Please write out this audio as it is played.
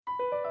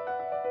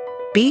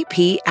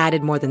BP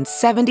added more than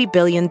 $70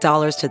 billion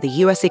to the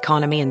U.S.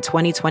 economy in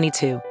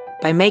 2022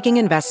 by making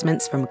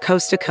investments from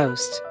coast to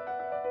coast.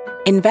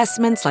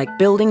 Investments like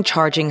building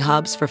charging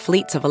hubs for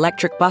fleets of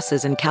electric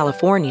buses in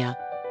California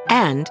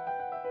and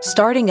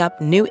starting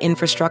up new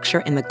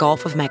infrastructure in the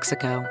Gulf of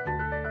Mexico.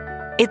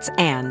 It's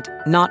and,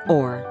 not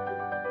or.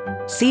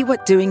 See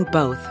what doing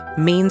both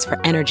means for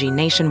energy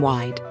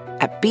nationwide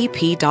at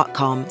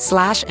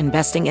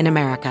bp.com/investing in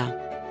America.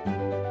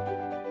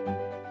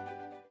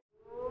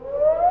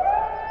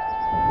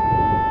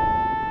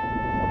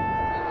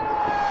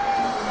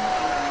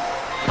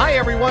 Hi,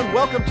 everyone.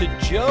 Welcome to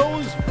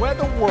Joe's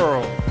Weather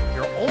World,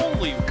 your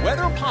only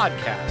weather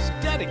podcast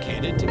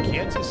dedicated to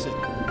Kansas City.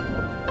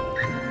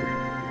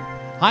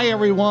 Hi,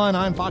 everyone.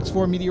 I'm Fox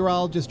 4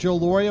 meteorologist Joe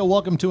Lauria.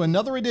 Welcome to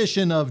another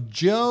edition of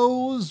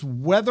Joe's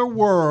Weather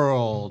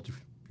World.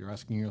 If you're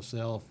asking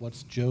yourself,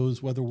 what's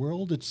Joe's Weather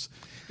World? It's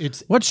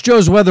What's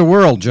Joe's Weather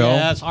World, Joe?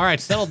 Yes. All right,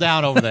 settle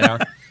down over there.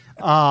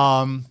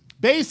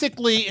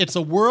 Basically, it's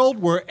a world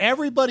where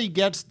everybody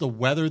gets the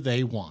weather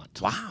they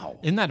want. Wow.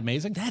 Isn't that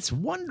amazing? That's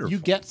wonderful. You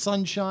get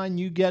sunshine,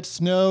 you get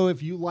snow.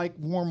 If you like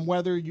warm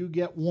weather, you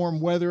get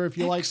warm weather. If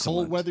you like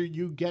cold weather,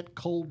 you get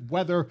cold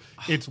weather.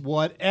 It's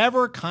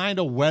whatever kind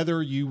of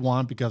weather you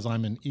want because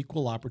I'm an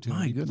equal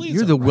opportunity pleaser.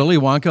 You're the Willy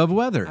Wonka of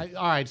weather.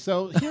 All right,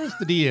 so here's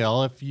the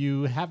deal. If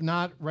you have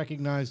not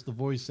recognized the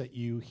voice that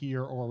you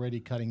hear already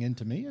cutting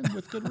into me, and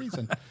with good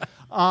reason,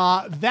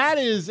 that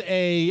is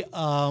I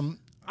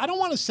don't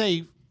want to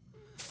say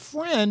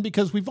friend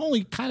because we've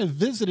only kind of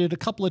visited a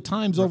couple of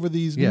times over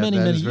these many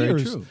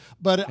years. True.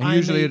 But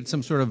usually it's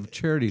some sort of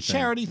charity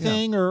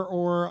thing,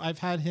 or I've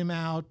had him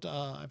out.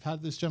 I've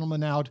had this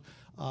gentleman out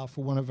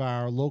for one of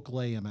our local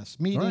AMS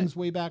meetings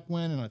way back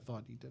when, and I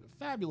thought he did a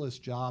fabulous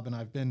job. And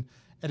I've been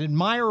an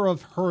admirer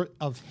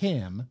of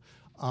him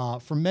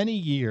for many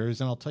years,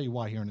 and I'll tell you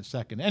why here in a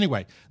second.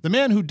 Anyway, the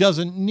man who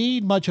doesn't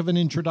need much of an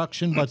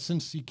introduction, but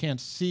since you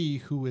can't see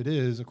who it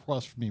is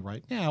across from me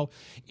right now,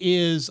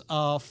 is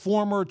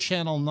former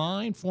Channel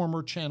 9,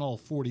 former Channel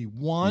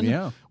 41.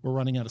 Yeah. We're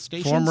running out of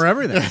stations. Former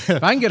everything.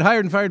 If I can get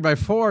hired and fired by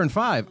 4 and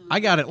 5, I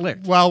got it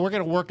licked. Well, we're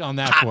going to work on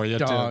that for you,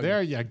 too.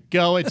 There you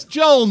go. It's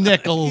Joel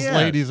Nichols,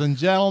 ladies and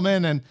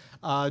gentlemen, and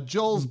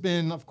Joel's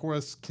been, of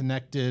course,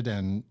 connected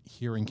and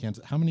here in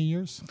Kansas. How many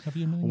years have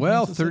you been in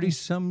Kansas City?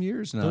 30-some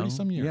years now.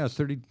 30-some years.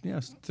 Yeah,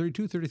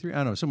 32, 33. I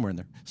don't know, somewhere in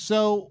there.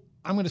 So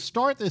I'm going to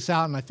start this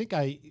out, and I think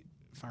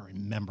if I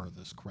remember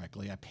this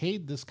correctly, I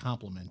paid this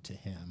compliment to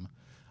him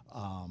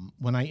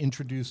when I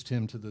introduced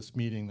him to this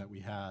meeting that we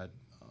had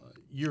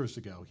years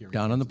ago here.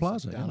 Down on the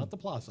plaza. Down at the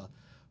plaza,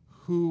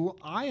 who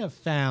I have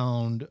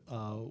found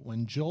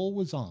when Joel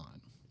was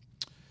on,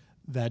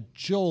 that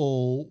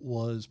Joel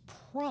was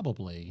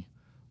probably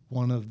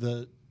one of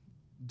did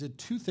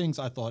two things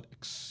I thought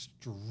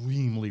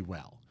extremely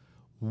well.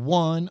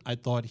 One, I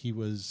thought he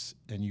was,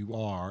 and you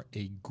are,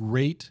 a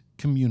great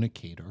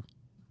communicator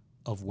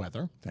of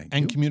weather. Thank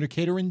and you.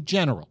 Communicator in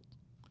general.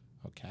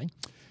 Okay.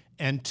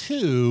 And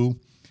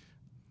two,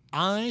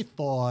 I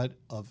thought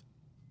of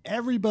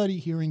everybody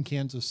here in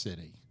Kansas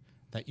City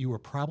that you were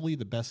probably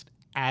the best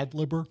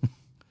ad-libber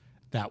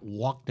that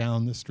walked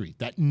down the street,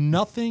 that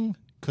nothing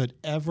could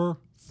ever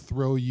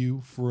throw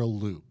you for a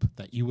loop,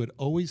 that you would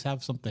always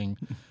have something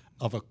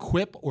of a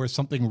quip or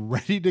something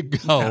ready to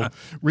go,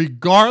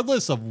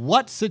 regardless of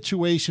what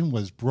situation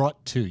was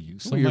brought to you.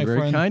 So, you're my very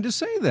friend, kind to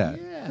say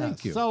that. yeah,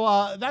 Thank you.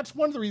 So that's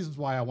one of the reasons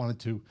why I wanted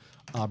to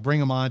bring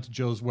him on to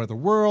Joe's Weather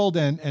World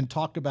and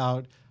talk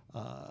about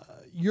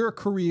your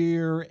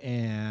career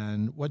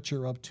and what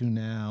you're up to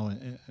now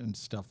and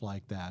stuff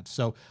like that.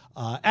 So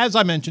as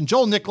I mentioned,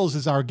 Joel Nichols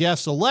is our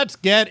guest, so let's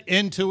get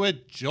into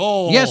it.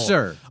 Joel. Yes,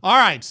 sir. All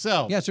right,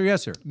 so. Yes,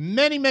 sir.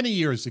 Many, many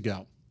years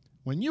ago,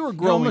 when you were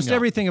growing Almost up.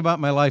 everything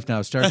about my life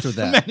now starts with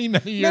that.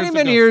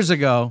 many years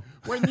ago.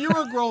 When you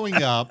were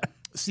growing up,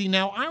 see,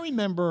 now I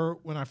remember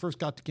when I first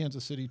got to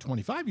Kansas City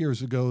 25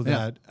 years ago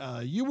that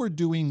you were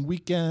doing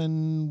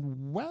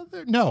weekend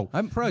weather. No.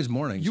 I'm probably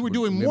mornings. You were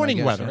doing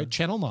morning weather at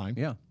Channel 9.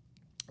 Yeah.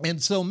 And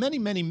so many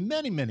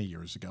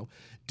years ago,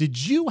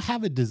 did you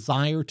have a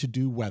desire to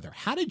do weather?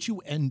 How did you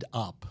end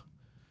up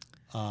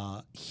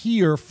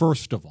here,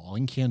 first of all,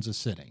 in Kansas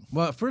City?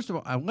 Well, first of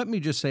all, let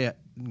me just say,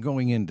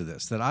 going into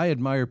this, that I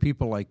admire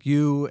people like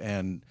you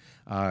and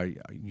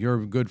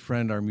your good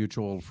friend, our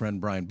mutual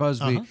friend Brian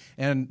Busby,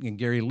 and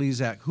Gary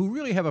Lezak, who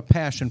really have a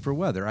passion for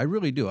weather. I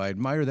really do. I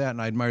admire that, and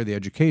I admire the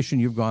education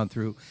you've gone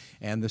through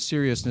and the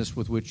seriousness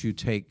with which you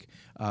take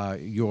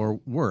your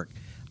work.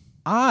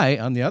 I,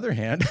 on the other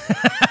hand,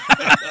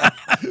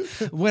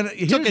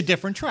 took a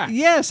different track.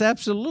 Yes,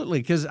 absolutely,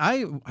 because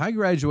I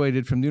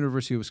graduated from the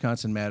University of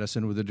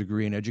Wisconsin-Madison with a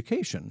degree in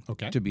education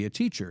to be a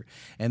teacher.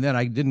 And then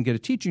I didn't get a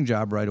teaching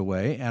job right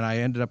away, and I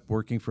ended up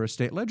working for a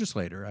state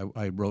legislator.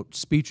 I wrote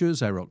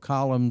speeches, I wrote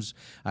columns,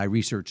 I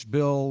researched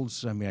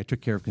bills. I mean, I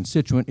took care of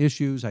constituent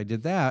issues. I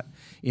did that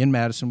in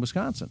Madison,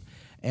 Wisconsin.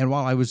 And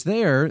while I was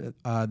there,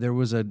 there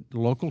was a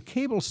local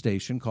cable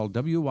station called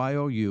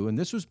WYOU, and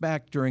this was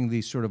back during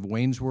the sort of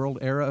Wayne's World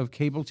era of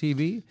cable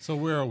TV. So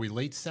where are we?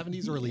 Late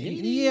 70s, early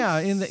 80s? Yeah,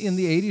 in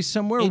the 80s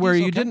somewhere, 80s, where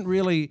you okay. didn't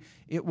really.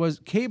 It was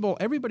cable.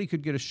 Everybody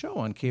could get a show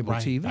on cable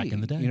Right, TV. back in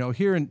the day. You know,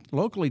 here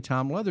locally,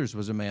 Tom Leathers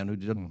was a man who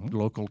did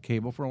local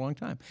cable for a long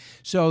time.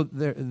 So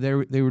they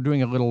were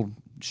doing a little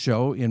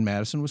show in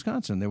Madison,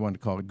 Wisconsin. They wanted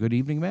to call it Good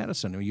Evening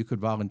Madison, or you could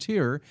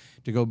volunteer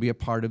to go be a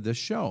part of this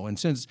show. And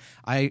since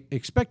I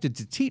expected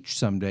to teach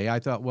someday, I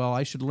thought, well,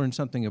 I should learn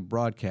something of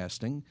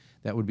broadcasting.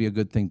 That would be a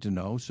good thing to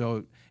know.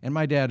 So, and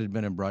my dad had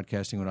been in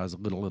broadcasting when I was a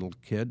little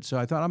kid, so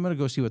I thought, I'm going to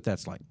go see what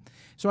that's like.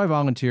 So I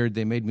volunteered.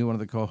 They made me one of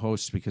the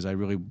co-hosts because I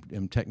really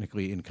am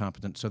technically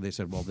incompetent. So they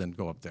said, well, then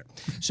go up there.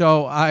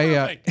 So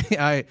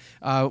I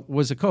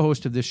was a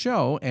co-host of this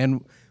show,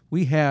 and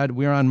we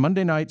were on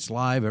Monday nights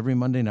live every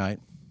Monday night.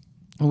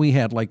 We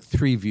had like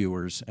 3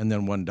 viewers, and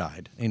then 1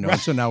 died. You know,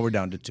 so now we're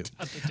down to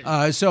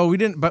 2. So we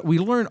didn't, but we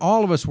learned.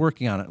 All of us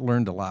working on it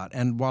learned a lot.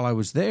 And while I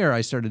was there,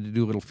 I started to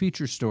do little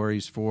feature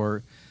stories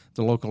for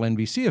the local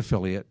NBC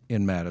affiliate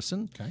in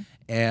Madison. Okay.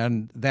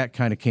 And that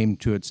kind of came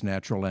to its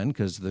natural end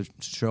because the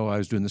show I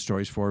was doing the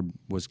stories for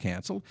was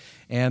canceled.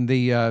 And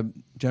the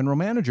general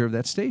manager of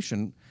that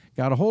station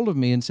got a hold of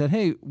me and said,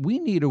 hey, we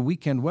need a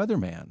weekend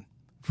weatherman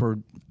for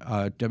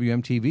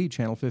WMTV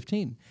Channel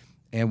 15.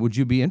 And would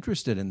you be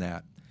interested in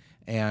that?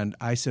 And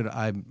I said,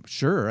 I'm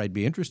sure I'd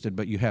be interested,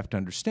 but you have to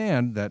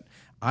understand that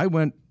I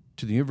went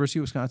to the University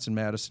of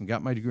Wisconsin-Madison,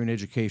 got my degree in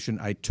education.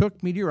 I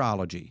took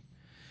meteorology,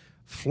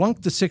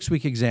 flunked the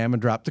 6-week exam,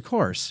 and dropped the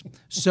course.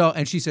 So,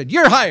 and she said,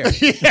 you're hired.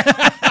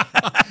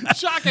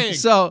 Shocking.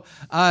 So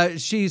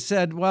she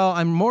said, well,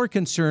 I'm more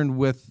concerned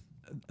with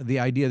the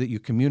idea that you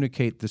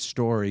communicate the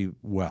story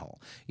well.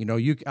 You know,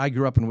 I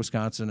grew up in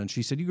Wisconsin, and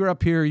she said, you grew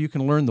up here, you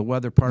can learn the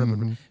weather part of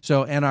it.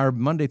 So, and our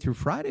Monday through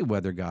Friday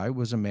weather guy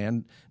was a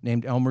man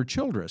named Elmer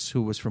Childress,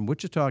 who was from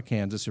Wichita,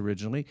 Kansas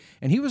originally,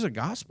 and he was a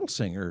gospel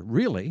singer,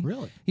 really.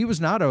 Really? He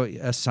was not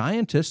a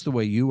scientist the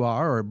way you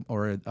are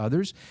or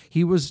others.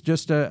 He was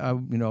just a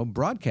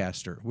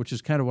broadcaster, which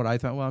is kind of what I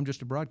thought, well, I'm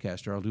just a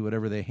broadcaster. I'll do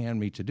whatever they hand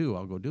me to do.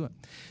 I'll go do it.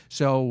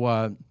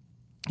 So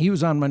he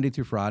was on Monday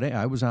through Friday.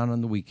 I was on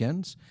the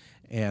weekends.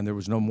 And there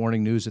was no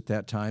morning news at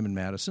that time in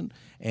Madison.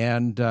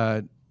 And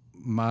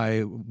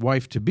my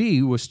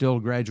wife-to-be was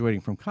still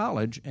graduating from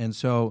college, and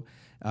so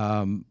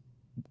I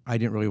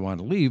didn't really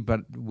want to leave, but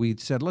we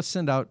said, let's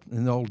send out,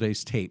 in the old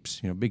days, tapes,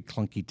 big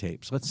clunky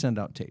tapes. Let's send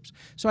out tapes.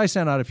 So I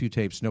sent out a few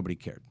tapes. Nobody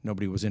cared.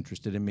 Nobody was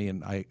interested in me,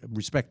 and I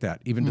respect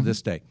that, even to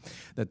this day,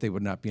 that they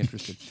would not be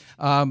interested.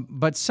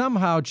 But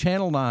somehow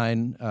Channel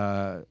 9,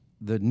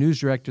 the news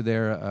director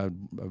there, a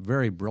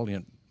very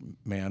brilliant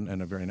man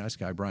and a very nice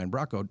guy, Brian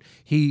Brocco,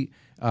 he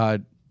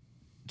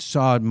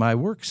saw my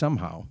work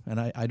somehow, and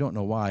I don't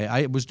know why.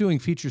 I was doing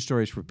feature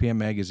stories for PM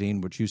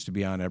Magazine, which used to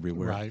be on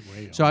everywhere. Right.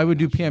 So I would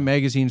do PM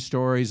Magazine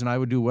stories, and I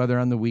would do weather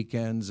on the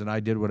weekends, and I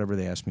did whatever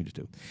they asked me to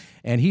do.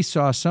 And he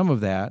saw some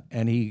of that,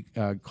 and he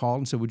called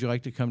and said, would you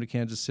like to come to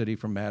Kansas City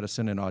from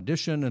Madison and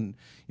audition, and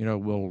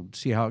we'll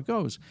see how it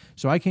goes.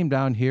 So I came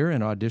down here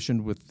and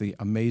auditioned with the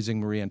amazing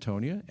Marie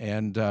Antonia,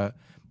 and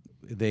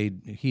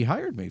he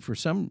hired me for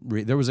some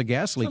reason. There was a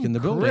gas leak in the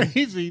building.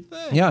 Crazy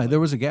thing. Yeah, there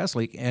was a gas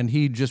leak, and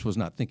he just was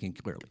not thinking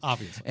clearly.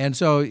 Obviously. And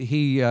so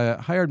he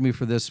hired me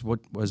for this,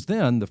 what was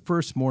then the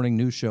first morning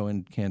news show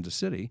in Kansas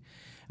City.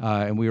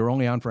 And we were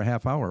only on for a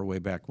half hour way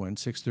back when,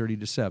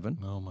 6:30 to 7.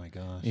 Oh, my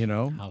gosh.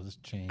 How this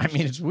changed. I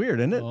mean, it's weird,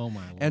 isn't it? Oh,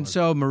 my Lord. And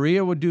so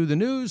Maria would do the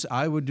news,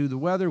 I would do the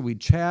weather,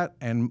 we'd chat,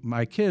 and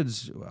my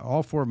kids,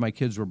 all 4 of my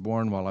kids were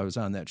born while I was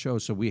on that show,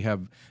 so we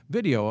have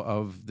video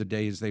of the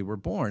days they were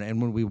born. And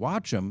when we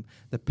watch them,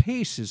 the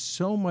pace is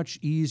so much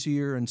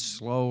easier and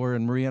slower,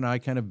 and Maria and I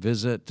kind of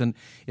visit, and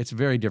it's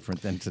very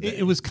different than today.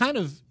 It was kind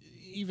of,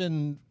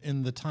 even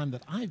in the time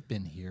that I've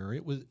been here,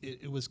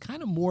 it was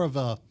kind of more of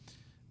a,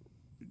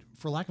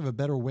 for lack of a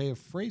better way of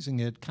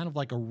phrasing it, kind of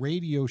like a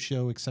radio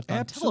show except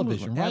on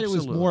television, right?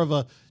 Absolutely. It was more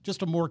of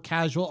just a more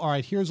casual, all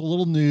right, here's a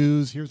little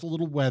news, here's a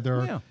little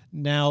weather. Yeah.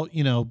 Now,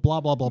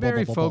 blah, blah, blah,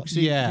 very blah, blah, blah.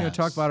 folksy, Yes.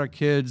 talk about our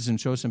kids and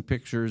show some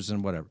pictures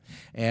and whatever.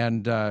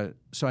 And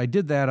so I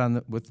did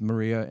that with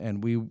Maria,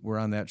 and we were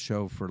on that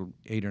show for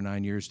 8 or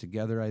 9 years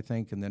together, I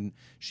think. And then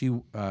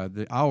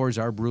the hours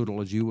are brutal,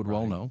 as you would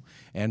well know.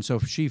 And so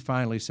she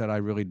finally said, I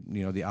really,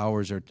 the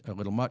hours are a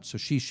little much. So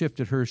she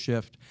shifted her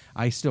shift.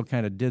 I still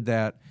kind of did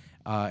that.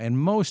 And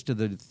most of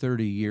the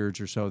 30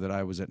 years or so that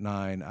I was at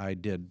 9, I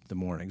did the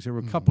mornings. There were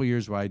a couple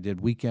years where I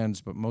did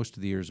weekends, but most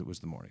of the years it was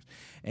the mornings.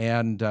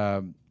 And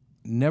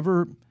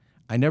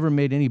I never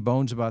made any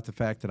bones about the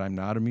fact that I'm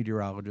not a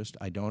meteorologist.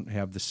 I don't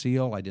have the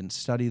seal. I didn't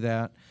study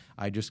that.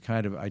 I just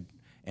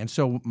and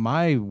so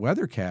my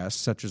weathercasts,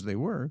 such as they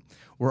were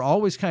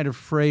always kind of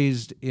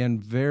phrased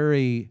in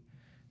very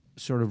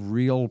sort of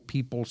real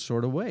people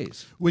sort of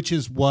ways. Which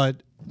is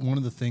one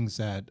of the things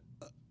that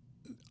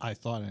I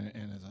thought,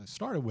 and as I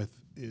started with,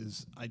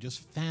 is I just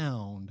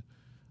found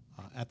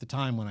at the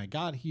time when I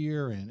got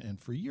here and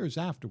for years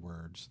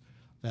afterwards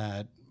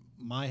that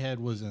my head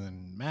was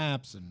in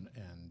maps and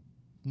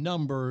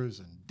numbers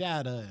and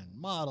data and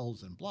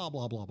models and blah,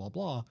 blah, blah, blah,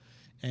 blah.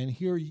 And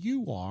here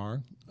you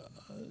are,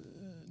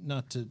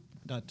 not to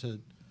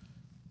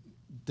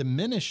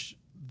diminish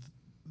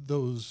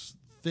those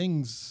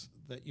things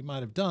that you might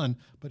have done,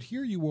 but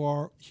here you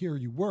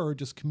were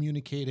just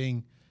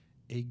communicating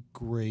a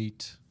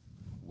great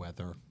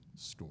weather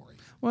story,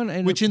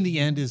 which in the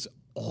end is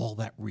all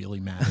that really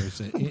matters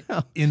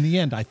in the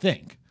end, I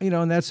think.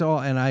 And that's all.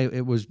 And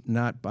it was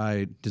not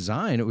by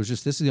design. It was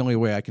just, this is the only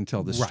way I can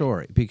tell this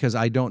story, because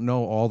I don't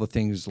know all the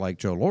things like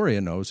Joe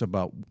Lauria knows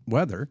about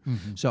weather.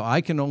 Mm-hmm. So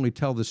I can only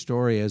tell the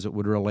story as it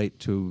would relate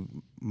to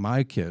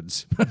my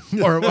kids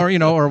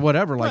or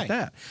whatever like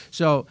that.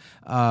 So,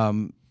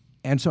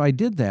 and so I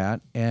did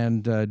that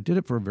and did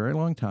it for a very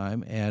long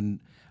time. And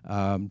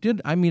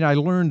I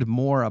learned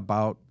more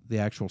about the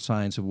actual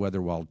science of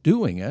weather while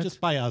doing it. Just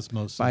by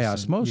osmosis.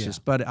 Yeah.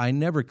 But I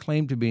never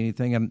claimed to be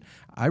anything. And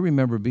I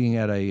remember being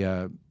at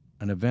an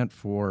event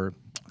for,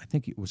 I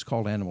think it was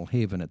called Animal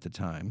Haven at the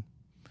time,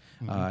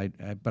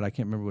 mm-hmm. But I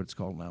can't remember what it's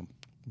called now.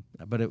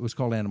 But it was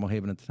called Animal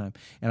Haven at the time.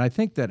 And I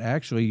think that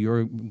actually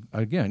your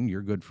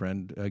good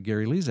friend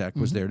Gary Lezak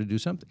was mm-hmm. there to do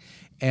something.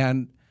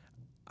 And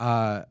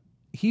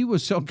he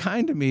was so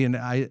kind to me, and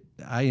I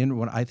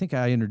think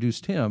I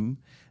introduced him.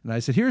 And I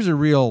said, here's a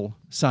real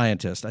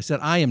scientist. I said,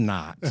 I am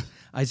not.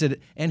 I said,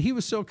 and he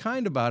was so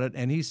kind about it.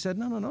 And he said,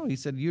 no. He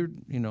said,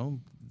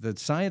 the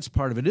science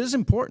part of it is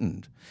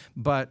important.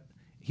 But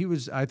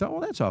I thought,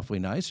 well, that's awfully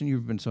nice. And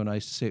you've been so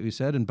nice to say what you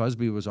said. And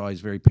Busby was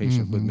always very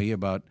patient mm-hmm. with me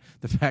about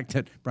the fact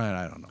that, Brian,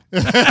 I don't know.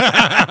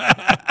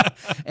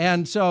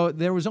 And so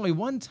there was only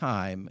one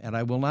time, and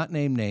I will not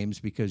name names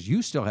because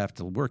you still have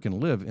to work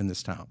and live in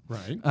this town.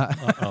 Right.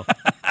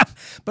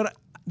 But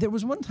there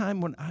was one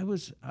time when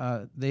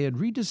they had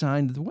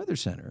redesigned the Weather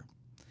Center,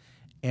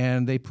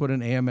 and they put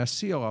an AMS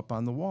seal up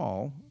on the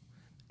wall,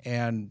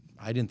 and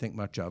I didn't think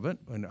much of it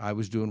when I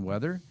was doing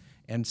weather,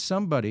 and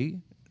somebody,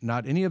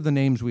 not any of the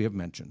names we have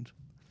mentioned,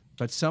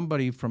 but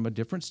somebody from a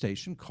different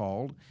station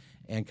called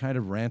and kind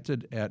of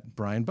ranted at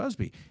Brian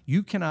Busby.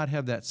 You cannot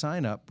have that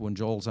sign up when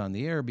Joel's on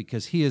the air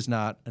because he is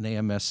not an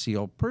AMS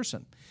seal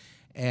person.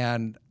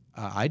 And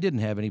I didn't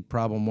have any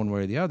problem one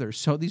way or the other.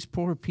 So these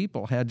poor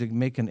people had to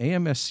make an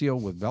AMS seal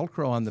with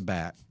Velcro on the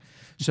back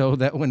so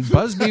that when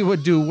Busby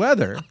would do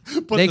weather,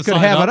 they could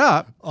have it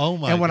up. Oh,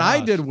 my And when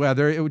gosh. I did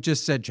weather, it would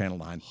just said Channel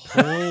 9.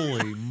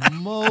 Holy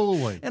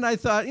moly. And I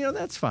thought,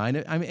 that's fine.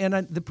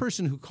 The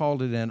person who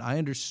called it in, I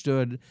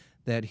understood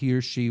that he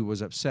or she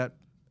was upset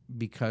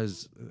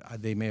because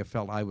they may have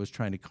felt I was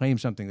trying to claim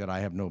something that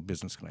I have no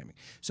business claiming.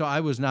 So I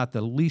was not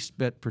the least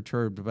bit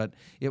perturbed, but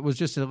it was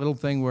just a little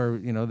thing where,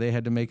 they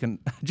had to make an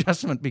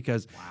adjustment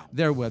because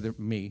their weather,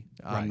 me,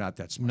 I'm not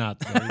that smart.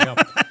 There you go.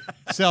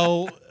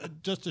 So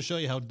just to show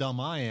you how dumb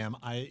I am,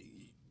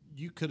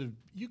 you could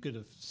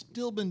have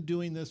still been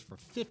doing this for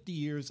 50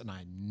 years and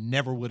I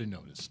never would have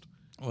noticed.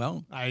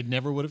 Well, I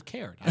never would have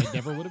cared. I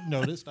never would have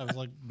noticed. I was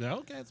like,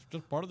 okay, it's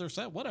just part of their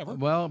set, whatever.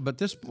 Well, but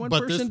this one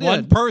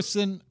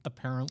person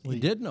apparently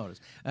did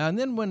notice. And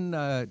then when,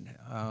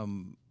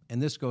 and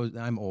this goes,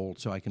 I'm old,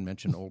 so I can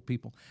mention old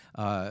people.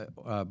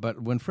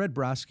 But when Fred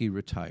Brodsky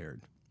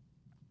retired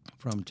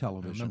from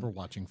television. I remember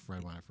watching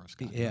Fred when I first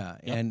got here. Yeah,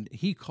 and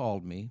he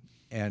called me,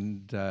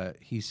 and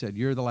he said,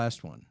 you're the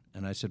last one.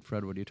 And I said,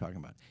 Fred, what are you talking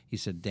about? He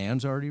said,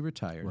 Dan's already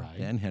retired,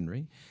 Dan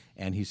Henry.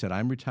 And he said,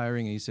 I'm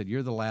retiring. And he said,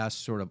 you're the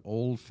last sort of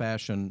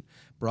old-fashioned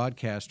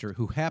broadcaster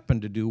who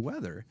happened to do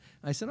weather.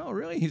 I said, oh,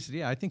 really? He said,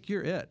 yeah, I think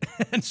you're it.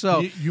 And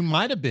so you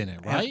might have been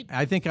it, right?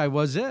 I think I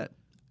was it.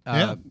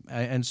 Yeah.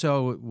 And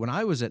so when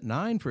I was at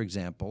 9, for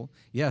example,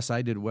 yes,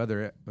 I did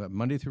weather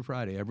Monday through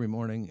Friday every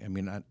morning.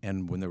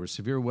 And when there was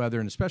severe weather,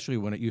 and especially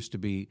when it used to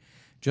be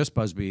just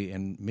Busby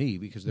and me,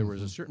 because there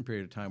was a certain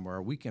period of time where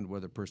our weekend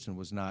weather person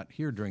was not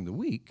here during the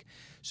week.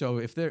 So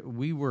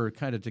we were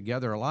kind of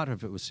together a lot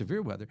if it was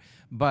severe weather.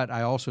 But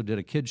I also did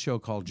a kids show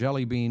called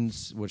Jelly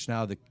Beans, which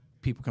now the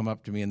people come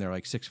up to me and they're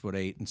like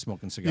 6'8" and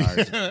smoking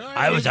cigars.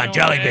 I was on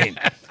Jelly Bean.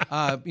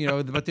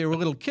 But they were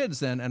little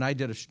kids then, and I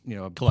did a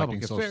collecting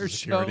public Social affairs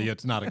Security. show.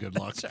 It's not a good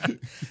look.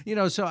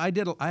 So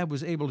I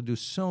was able to do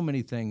so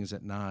many things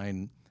at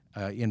 9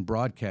 in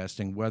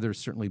broadcasting, weather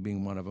certainly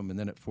being one of them. And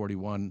then at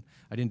 41,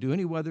 I didn't do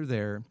any weather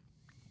there.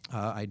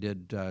 I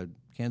did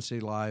Kansas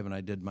City Live, and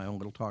I did my own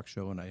little talk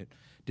show, and I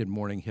did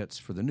morning hits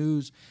for the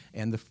news.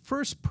 And the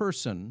first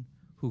person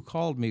who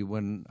called me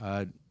when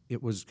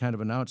it was kind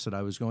of announced that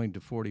I was going to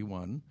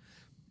 41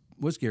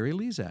 was Gary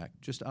Lezak,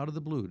 just out of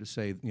the blue, to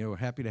say, we're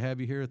happy to have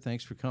you here.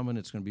 Thanks for coming.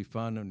 It's going to be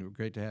fun, and we're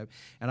great to have.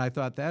 And I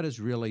thought that is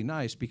really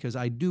nice because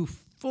I do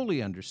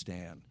fully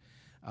understand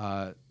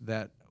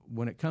that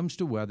when it comes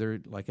to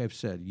weather, like I've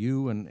said,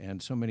 you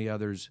and so many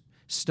others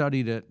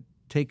studied it,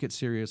 take it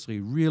seriously,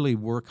 really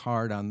work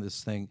hard on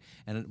this thing.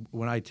 And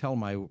when I tell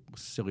my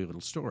silly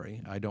little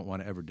story, I don't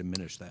want to ever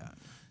diminish that.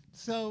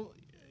 So,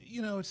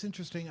 it's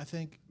interesting, I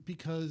think,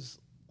 because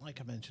like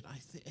I mentioned,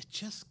 it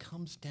just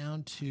comes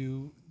down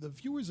to the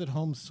viewers at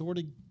home sort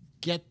of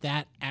get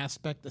that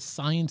aspect, the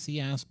science-y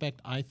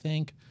aspect, I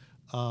think.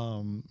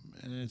 And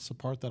it's the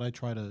part that I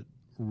try to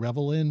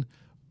revel in.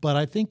 But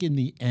I think in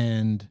the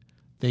end,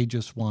 they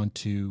just want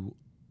to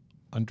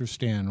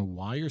understand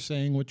why you're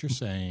saying what you're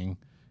saying,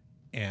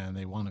 and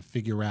they want to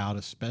figure out,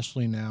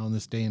 especially now in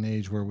this day and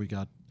age where we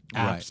got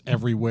apps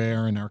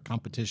everywhere and our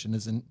competition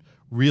isn't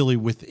really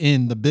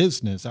within the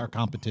business. Our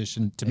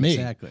competition, to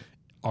me,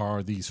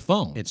 are these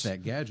phones. It's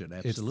that gadget,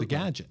 absolutely. It's the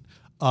gadget.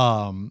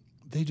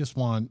 They just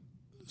want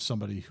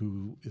somebody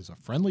who is a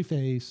friendly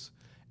face,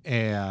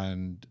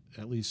 and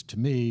at least to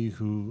me,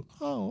 who,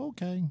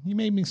 okay, you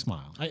made me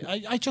smile.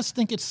 I just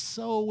think it's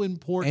so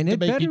important to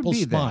make people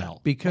smile.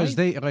 Because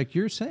they, like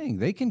you're saying,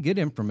 they can get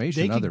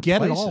information other places. They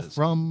can get it all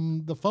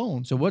from the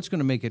phone. So what's going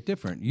to make it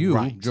different?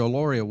 You, Joe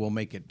Lauria, will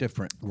make it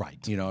different. Right.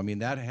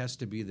 That has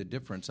to be the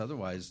difference.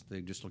 Otherwise,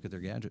 they just look at their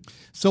gadget.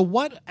 So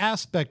what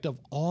aspect of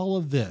all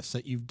of this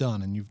that you've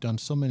done, and you've done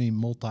so many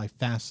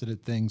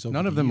multifaceted things over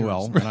None of the them years,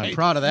 well, and I'm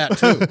proud of that,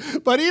 too.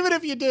 But even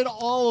if you did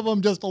all of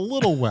them just a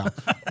little well,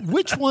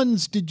 which one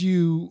did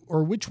you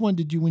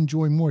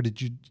enjoy more?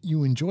 Did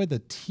you enjoy the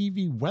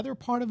TV weather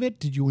part of it?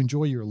 Did you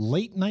enjoy your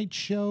late night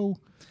show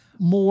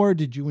more?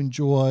 Did you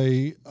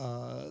enjoy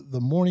the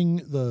morning,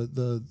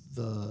 the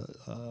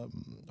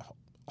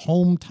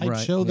home type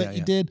show that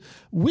you did?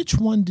 Which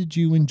one did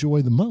you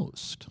enjoy the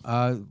most?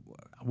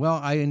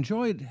 Well, I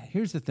enjoyed,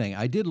 here's the thing,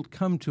 I did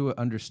come to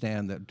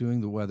understand that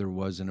doing the weather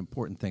was an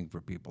important thing for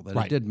people, that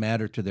it did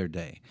matter to their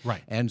day.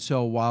 Right. And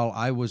so while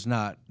I was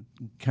not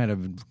kind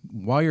of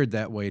wired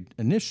that way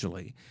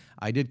initially,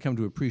 I did come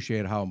to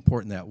appreciate how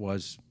important that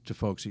was to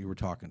folks that you were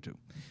talking to.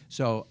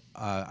 So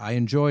I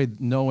enjoyed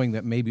knowing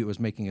that maybe it was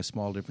making a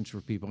small difference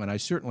for people, and I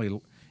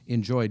certainly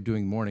enjoyed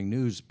doing morning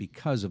news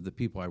because of the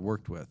people I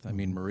worked with. I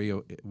mean, Maria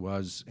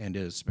was and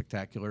is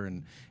spectacular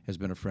and has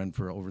been a friend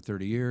for over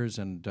 30 years,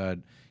 and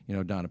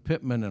Donna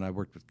Pittman, and I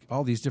worked with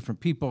all these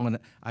different people, and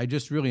I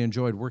just really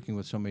enjoyed working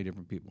with so many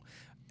different people.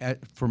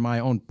 For my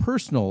own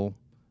personal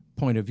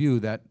point of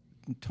view, that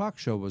talk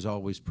show was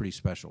always pretty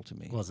special to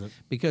me. Was it?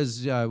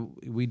 Because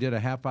we did a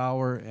half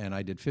hour, and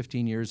I did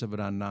 15 years of it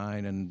on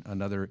 9 and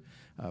another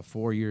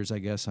 4 years, I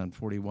guess, on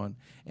 41.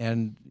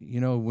 And,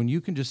 when you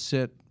can just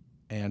sit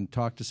and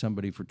talk to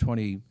somebody for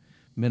 20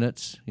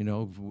 minutes,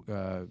 and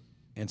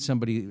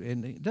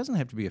it doesn't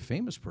have to be a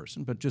famous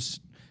person, but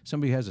just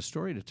somebody has a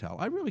story to tell.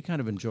 I really kind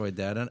of enjoyed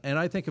that. And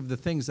I think of the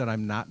things that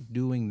I'm not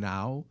doing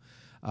now,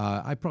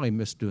 I probably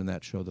miss doing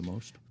that show the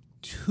most.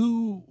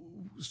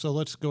 So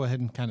let's go ahead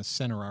and kind of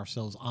center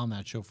ourselves on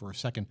that show for a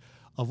second.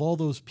 Of all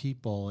those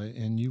people,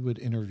 and you would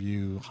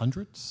interview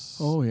hundreds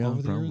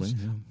over the years,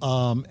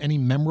 any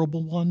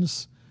memorable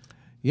ones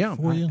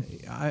for you?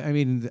 I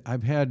mean,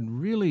 I've had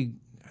really...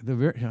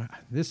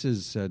 This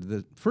is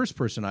the first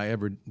person I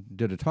ever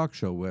did a talk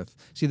show with.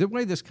 See, the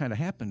way this kind of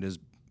happened is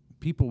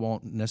people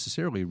won't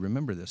necessarily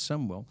remember this,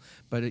 some will,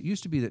 but it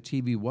used to be that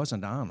TV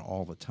wasn't on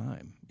all the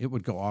time. It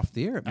would go off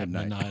the air at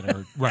midnight.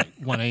 Or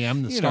 1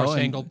 a.m., the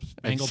Star-Spangled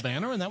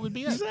Banner, and that would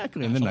be it.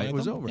 Exactly, and the night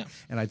was over. Yeah.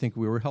 And I think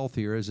we were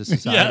healthier as a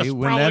society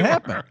when that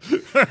happened.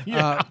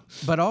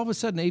 But all of a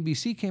sudden,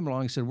 ABC came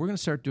along and said, we're going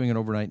to start doing an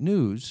overnight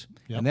news.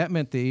 Yep. And that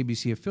meant the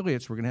ABC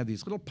affiliates were going to have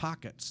these little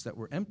pockets that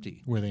were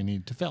empty. Where they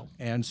need to fill.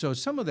 And so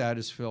some of that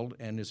is filled,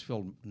 and is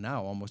filled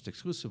now almost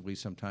exclusively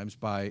sometimes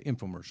by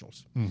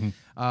infomercials. Mm-hmm.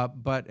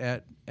 But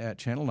at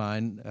Channel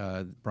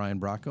 9,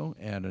 Brian Bracco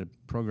and a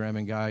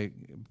programming guy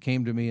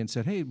came to me and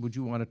said, hey, would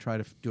you want to try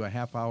to do a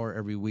half hour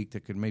every week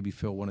that could maybe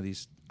fill one of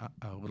these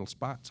little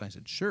spots? I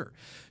said, sure.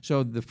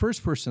 So the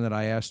first person that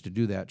I asked to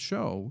do that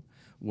show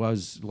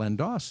was Len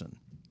Dawson.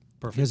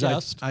 Perfect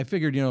guest. I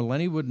figured,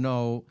 Lenny would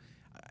know.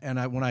 And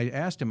when I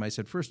asked him, I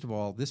said, first of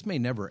all, this may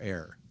never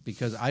air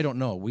because I don't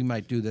know. We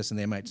might do this and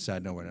they might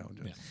decide, no, we don't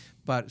do it.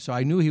 But so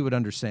I knew he would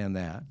understand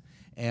that.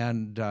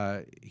 And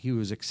he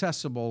was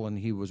accessible, and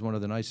he was one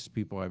of the nicest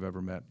people I've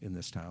ever met in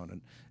this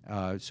town.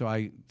 And so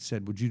I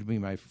said, would you be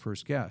my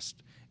first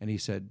guest? And he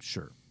said,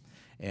 sure.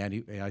 And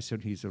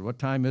he said, what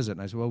time is it?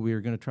 And I said, well, we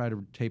were going to try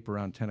to tape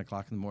around 10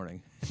 o'clock in the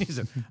morning. He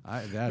said,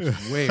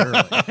 that's way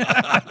early.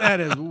 That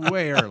is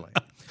way early.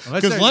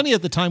 Because Lenny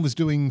at the time was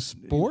doing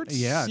sports.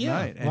 Yeah, at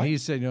night. And he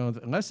said,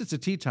 unless it's a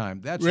tea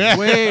time, that's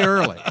way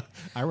early.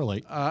 I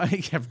relate.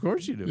 Of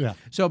course you do. Yeah.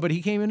 So, but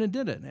he came in and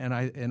did it, and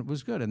it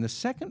was good. And the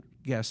second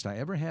guest I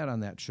ever had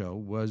on that show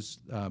was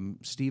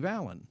Steve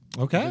Allen.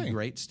 Okay. The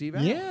great Steve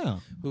Allen. Yeah.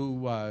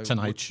 Who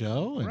Tonight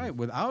Show. Right.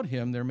 Without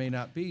him, there may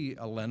not be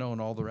a Leno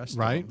and all the rest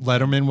right. of them.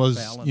 Letterman was,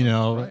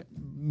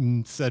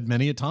 said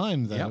many a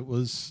time that it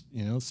was,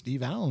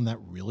 Steve Allen that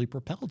really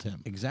propelled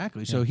him.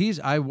 Exactly. So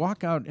I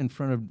walk out in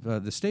front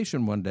of the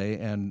station one day,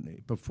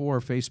 and before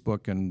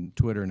Facebook and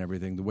Twitter and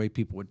everything, the way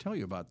people would tell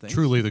you about things.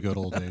 Truly the good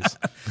old days.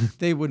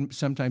 They would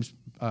sometimes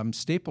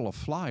staple a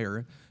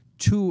flyer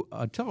to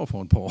a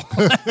telephone pole.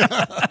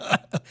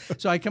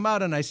 So I come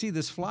out and I see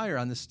this flyer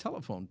on this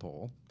telephone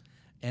pole,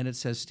 and it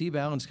says Steve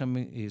Allen's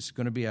coming. He's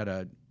going to be at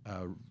a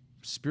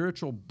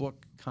spiritual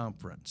book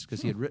conference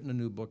because he had written a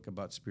new book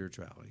about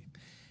spirituality.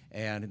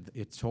 And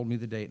it told me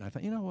the date, and I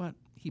thought, you know what?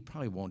 He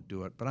probably won't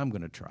do it, but I'm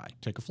going to try.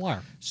 Take a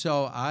flyer.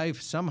 So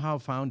I've somehow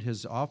found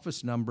his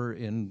office number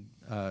in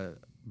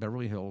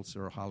Beverly Hills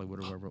or Hollywood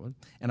or wherever it was,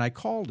 and I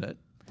called it.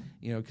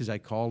 because I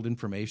called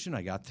information.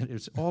 I got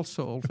it's all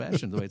so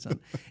old-fashioned the way it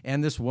sounded.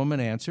 And this woman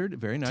answered,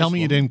 very nice. Tell me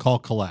woman. you didn't call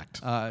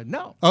collect.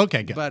 No.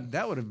 Okay, good. But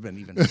that would have been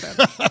even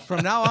better.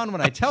 From now on,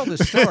 when I tell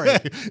this story,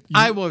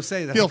 I will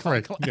say that. Feel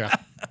free. Yeah.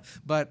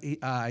 But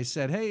I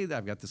said, hey,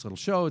 I've got this little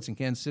show. It's in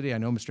Kansas City. I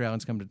know Mr.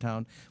 Allen's coming to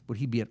town. Would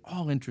he be at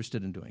all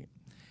interested in doing it?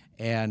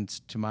 And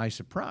to my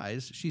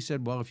surprise, she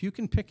said, well, if you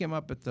can pick him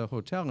up at the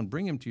hotel and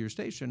bring him to your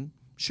station,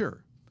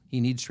 sure. He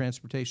needs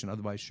transportation,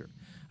 otherwise, sure.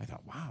 I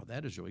thought, wow,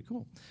 that is really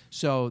cool.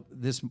 So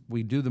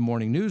we do the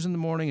morning news in the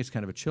morning. It's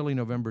kind of a chilly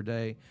November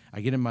day.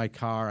 I get in my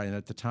car, and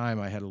at the time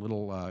I had a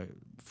little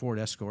Ford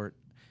Escort,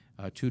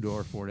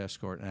 two-door Ford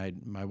Escort,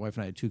 and my wife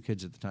and I had 2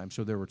 kids at the time,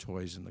 so there were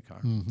toys in the car.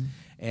 Mm-hmm.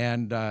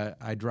 And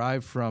I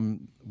drive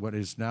from what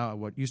used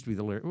to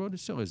be it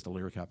still is the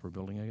Lyric Opera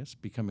building, I guess,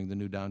 becoming the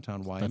new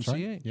downtown YMCA. That's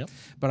right. Yep.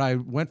 But I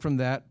went from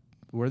that,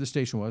 where the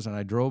station was, and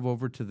I drove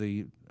over to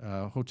the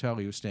hotel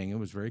he was staying in. It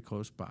was very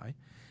close by.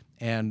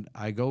 And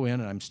I go in,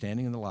 and I'm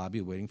standing in the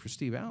lobby waiting for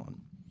Steve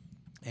Allen.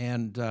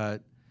 And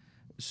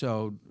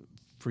so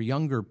for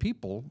younger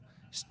people,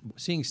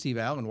 seeing Steve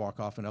Allen walk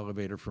off an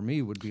elevator for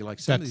me would be like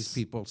some of these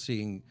people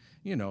seeing,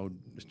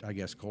 I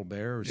guess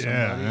Colbert or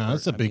somebody. Yeah,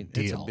 that's a big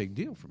deal. It's a big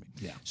deal for me.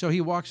 Yeah. So he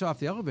walks off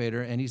the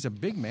elevator, and he's a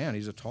big man.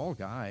 He's a tall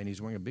guy, and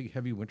he's wearing a big,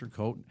 heavy winter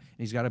coat, and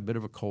he's got a bit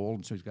of a cold,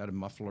 and so he's got a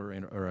muffler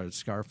or a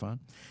scarf on.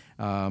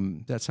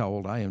 That's how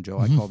old I am, Joe.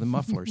 I call them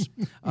mufflers.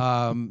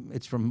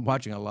 It's from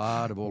watching a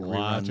lot of old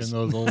reruns. Watching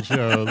those old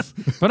shows.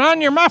 Put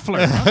on your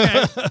muffler.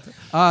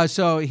 Okay.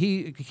 So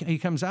he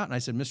comes out, and I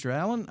said, Mr.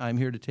 Allen, I'm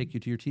here to take you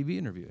to your TV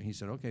interview. And he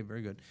said, okay,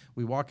 very good.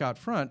 We walk out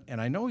front,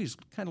 and I know he's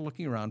kind of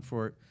looking around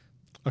for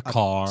a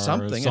car,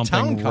 something, a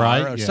town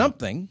car or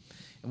something.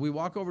 And we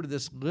walk over to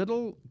this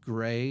little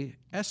gray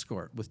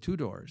Escort with 2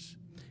 doors.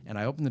 And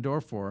I open the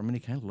door for him, and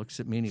he kind of looks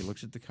at me, and he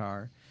looks at the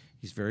car.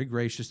 He's very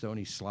gracious, though, and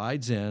he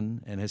slides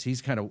in, and as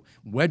he's kind of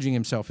wedging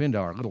himself into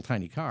our little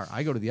tiny car,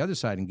 I go to the other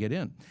side and get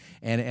in.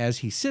 And as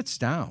he sits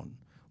down,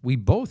 we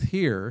both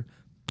hear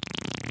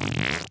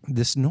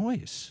this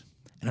noise.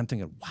 And I'm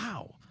thinking,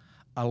 wow,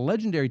 a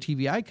legendary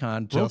TV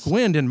icon broke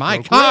wind in my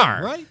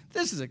car. Right?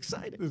 This is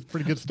exciting. It's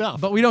pretty good stuff.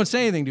 But we don't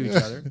say anything to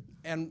each other.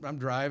 And I'm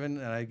driving,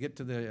 and I get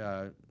to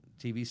the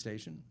TV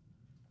station.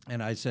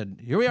 And I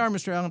said, here we are,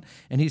 Mr. Allen.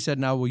 And he said,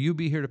 now, will you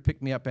be here to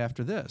pick me up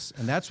after this?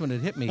 And that's when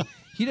it hit me.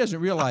 He doesn't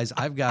realize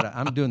I'm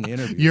doing the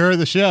interview. You're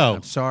the show.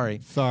 I'm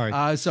sorry.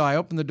 Sorry. So I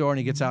opened the door, and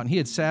he gets out, and he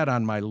had sat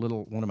on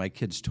one of my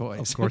kids'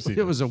 toys. Of course he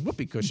did. It was a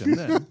whoopee cushion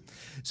then.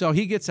 So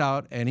he gets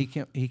out, and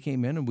he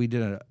came in, and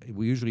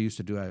we usually used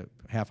to do a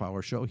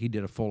half-hour show. He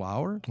did a full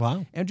hour.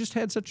 Wow. And just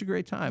had such a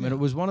great time. Yeah. And it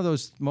was one of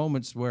those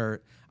moments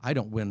where I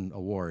don't win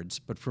awards,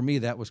 but for me,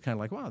 that was kind of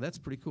like, wow, that's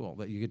pretty cool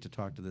that you get to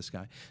talk to this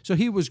guy. So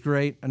he was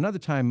great. Another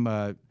time,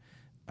 I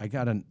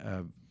got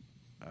a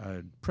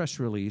press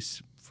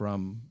release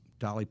from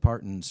Dolly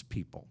Parton's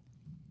people,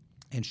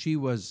 and she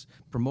was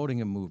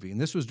promoting a movie.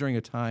 And this was during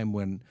a time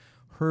when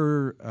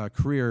her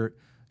career,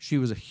 she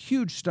was a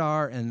huge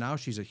star, and now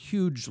she's a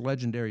huge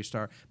legendary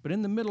star. But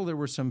in the middle, there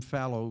were some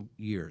fallow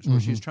years where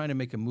she was trying to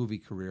make a movie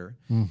career,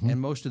 and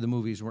most of the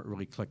movies weren't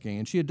really clicking.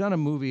 And she had done a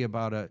movie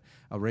about a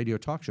radio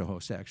talk show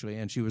host, actually,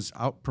 and she was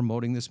out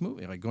promoting this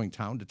movie, like going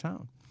town to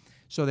town.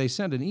 So they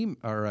sent not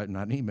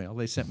an email,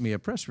 they sent me a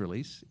press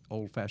release,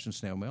 old-fashioned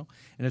snail mail,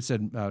 and it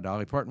said,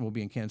 Dolly Parton will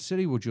be in Kansas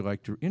City. Would you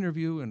like to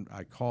interview? And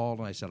I called,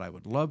 and I said, I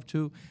would love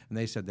to. And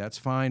they said, that's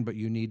fine, but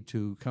you need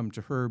to come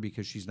to her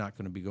because she's not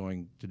going to be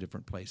going to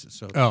different places.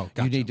 So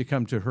gotcha. You need to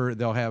come to her.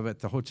 They'll have at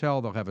the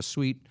hotel, they'll have a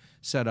suite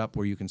set up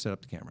where you can set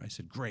up the camera. I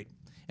said, great.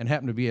 And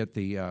happened to be at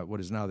the what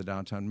is now the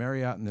Downtown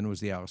Marriott, and then it was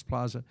the Alice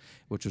Plaza,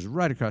 which was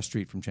right across the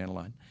street from Channel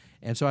 9.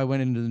 And so I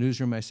went into the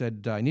newsroom. I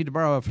said, I need to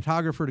borrow a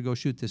photographer to go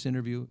shoot this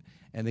interview.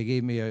 And they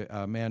gave me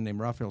a man named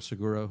Rafael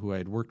Segura, who I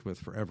had worked with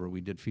forever. We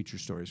did feature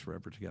stories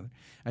forever together.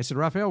 I said,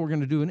 Rafael, we're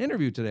going to do an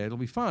interview today. It'll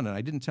be fun. And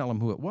I didn't tell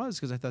him who it was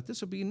because I thought this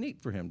will be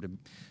neat for him to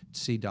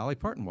see Dolly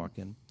Parton walk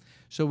in.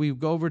 So we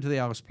go over to the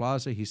Alice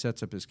Plaza. He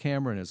sets up his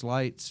camera and his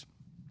lights,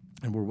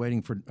 and we're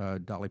waiting for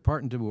Dolly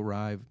Parton to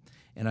arrive.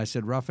 And I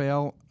said,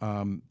 Rafael,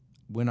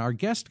 when our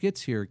guest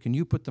gets here, can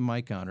you put the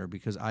mic on her?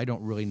 Because I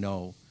don't really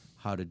know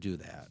how to do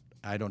that.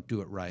 I don't do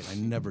it right. I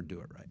never do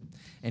it right.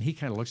 And he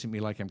kind of looks at me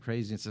like I'm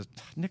crazy and says,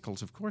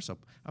 Nichols, of course,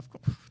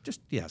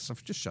 just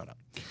shut up.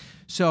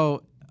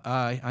 So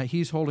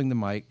he's holding the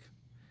mic,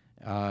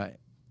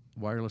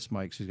 wireless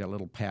mic, so he's got a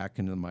little pack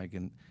into the mic,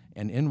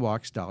 and in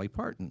walks Dolly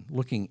Parton,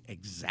 looking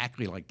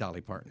exactly like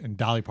Dolly Parton. And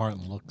Dolly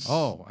Parton looks...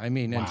 Oh, I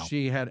mean, wow. And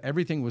she had...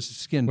 Everything was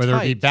skin Whether tight.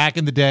 Whether it be back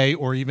in the day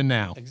or even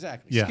now.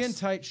 Exactly. Yes. Skin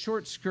tight,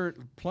 short skirt,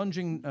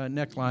 plunging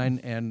neckline,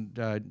 and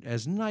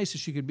as nice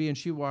as she could be. And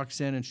she walks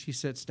in, and she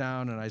sits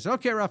down, and I said,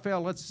 okay,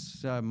 Rafael,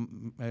 let's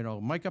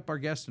mic up our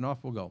guest, and off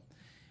we'll go.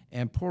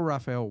 And poor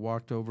Rafael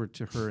walked over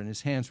to her, and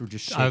his hands were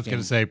just shaking. I was going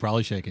to say,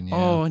 probably shaking, yeah.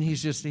 Oh, and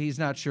he's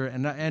not sure.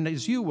 And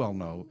as you well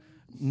know,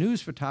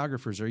 news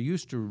photographers are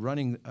used to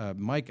running a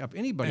mic up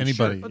anybody's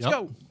shirt. Let's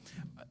go.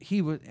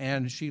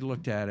 And she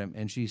looked at him,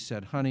 and she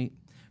said, honey,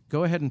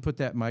 go ahead and put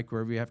that mic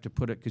wherever you have to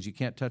put it because you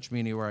can't touch me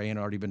anywhere I ain't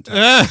already been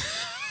touched.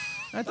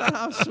 I thought,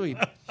 how sweet.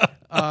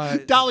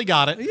 Dolly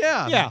got it.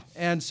 Yeah.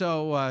 And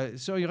so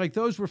you're like,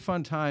 those were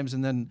fun times.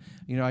 And then,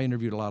 I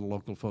interviewed a lot of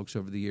local folks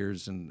over the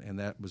years, and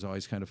that was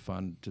always kind of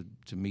fun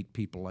to meet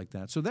people like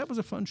that. So that was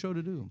a fun show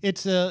to do.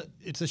 It's a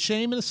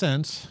shame in a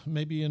sense,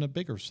 maybe in a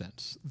bigger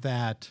sense,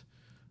 that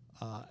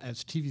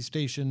as TV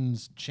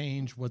stations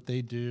change what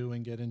they do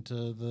and get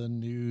into the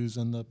news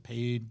and the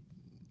paid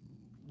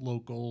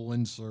local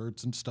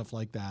inserts and stuff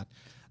like that,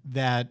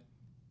 that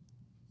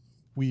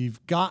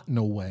we've gotten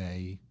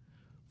away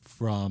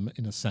from,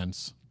 in a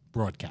sense,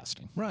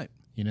 broadcasting. Right.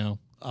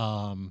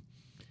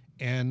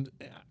 And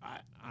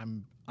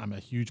I'm a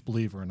huge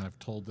believer, and I've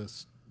told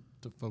this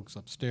to folks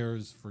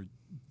upstairs for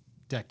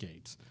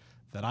decades,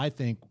 that I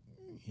think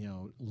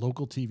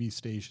local TV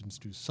stations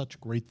do such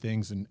great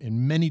things in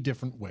many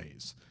different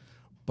ways.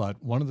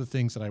 But one of the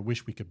things that I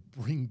wish we could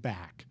bring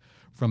back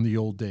from the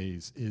old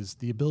days is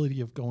the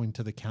ability of going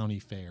to the county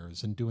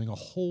fairs and doing a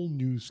whole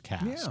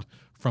newscast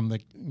from the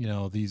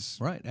these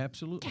right,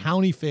 absolutely,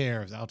 county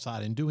fairs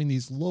outside and doing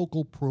these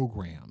local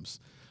programs.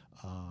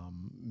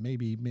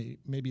 Maybe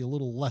a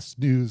little less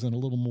news and a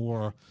little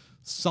more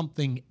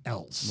something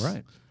else.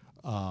 Right.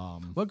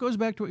 Well, it goes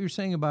back to what you're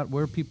saying about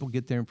where people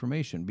get their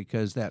information,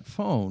 because that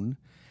phone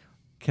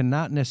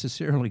cannot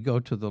necessarily go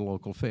to the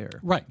local fair.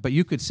 Right. But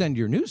you could send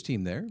your news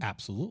team there.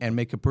 Absolutely. And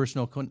make a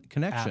personal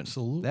connection.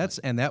 Absolutely.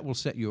 That will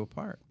set you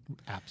apart.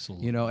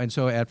 Absolutely. And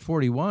so at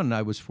 41,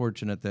 I was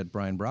fortunate that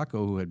Brian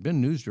Bracco, who had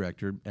been news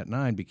director at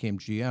 9, became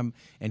GM,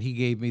 and he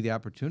gave me the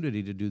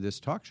opportunity to do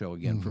this talk show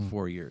again for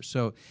 4 years.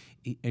 So,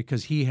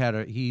 because he had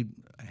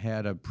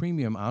a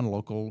premium on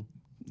local,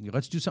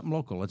 let's do something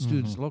local, let's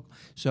do this local.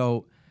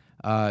 So,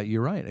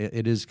 you're right.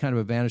 It is kind of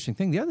a vanishing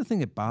thing. The other thing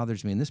that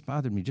bothers me, and this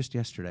bothered me just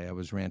yesterday, I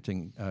was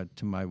ranting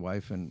to my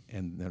wife, and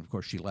then, of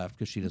course, she left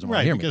because she doesn't want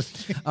to hear me.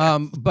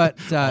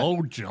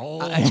 Oh,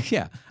 Joel.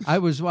 I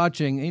was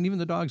watching, and even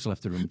the dogs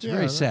left the room. It's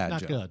very sad,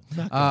 not Joe. good.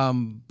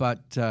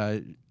 Not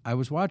good. I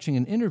was watching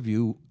an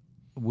interview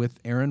with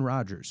Aaron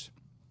Rodgers,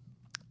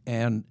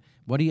 and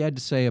what he had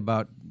to say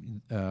about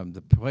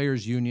the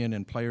players' union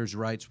and players'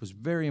 rights was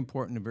very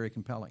important and very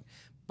compelling.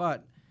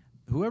 But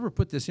whoever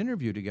put this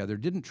interview together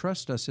didn't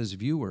trust us as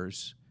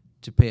viewers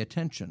to pay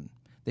attention.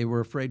 They were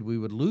afraid we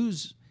would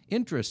lose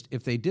interest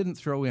if they didn't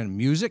throw in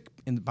music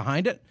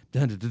behind it,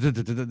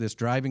 this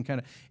driving kind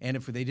of, and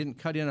if they didn't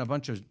cut in a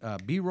bunch of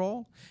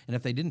B-roll, and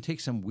if they didn't take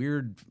some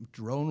weird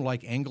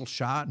drone-like angle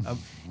shot of,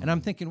 and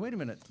I'm thinking, wait a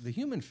minute, the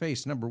human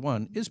face, number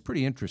one, is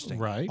pretty interesting,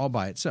 right, all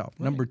by itself.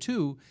 Right. Number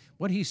two,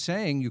 what he's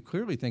saying, you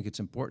cletely think it's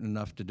important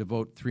enough to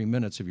devote 3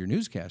 minutes of your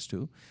newscast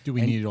to. Do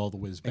we need all the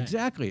whiz bang?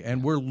 Exactly,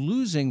 and we're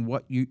losing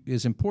what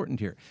is important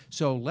here.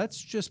 So let's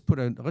just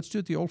let's do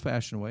it the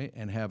old-fashioned way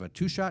and have a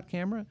 2-shot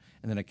camera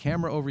and then a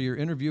camera over your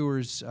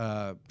interviewer's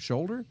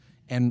shoulder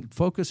and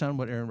focus on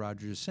what Aaron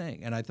Rodgers is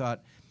saying. And I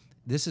thought,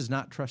 this is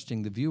not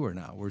trusting the viewer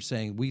now. We're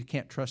saying we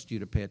can't trust you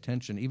to pay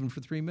attention even for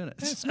 3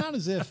 minutes. It's not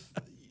as if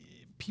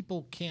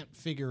people can't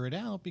figure it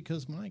out,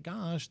 because, my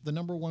gosh, the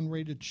number one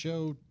rated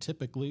show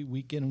typically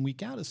week in and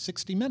week out is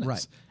 60 Minutes.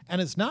 Right.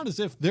 And it's not as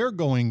if they're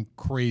going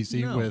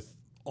crazy with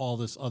all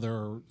this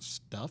other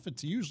stuff.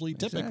 It's usually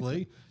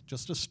typically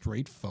just a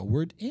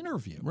straightforward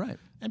interview. Right.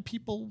 And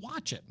people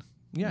watch it.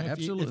 Yeah,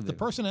 absolutely. If the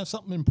person has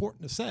something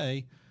important to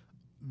say,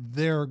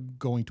 they're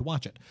going to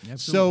watch it.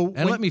 Absolutely.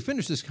 So, let me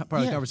finish this part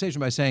of the conversation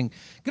by saying,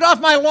 get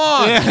off my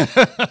lawn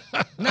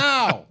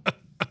now.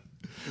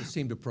 It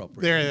seemed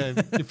appropriate.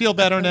 There, you feel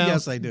better now?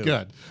 Yes, I do.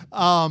 Good.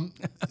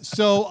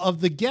 So,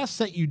 of the guests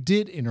that you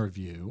did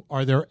interview,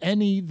 are there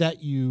any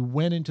that you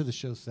went into the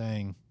show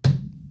saying,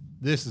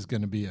 this is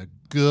going to be a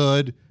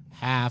good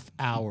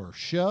half-hour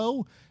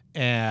show,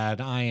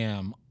 and I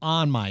am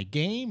on my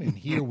game, and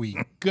here we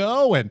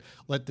go, and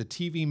let the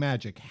TV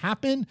magic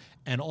happen,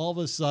 and all of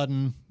a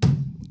sudden,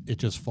 it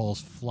just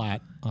falls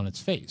flat on its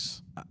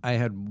face? I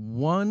had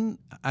one.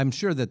 I'm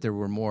sure that there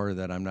were more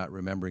that I'm not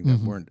remembering that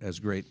weren't as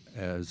great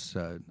as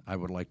I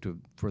would like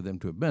for them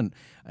to have been,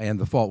 and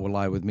the fault will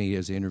lie with me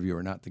as the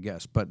interviewer, not the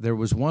guest. But there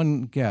was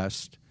one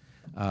guest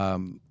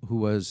who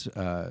was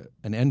an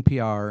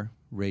NPR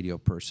radio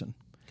person.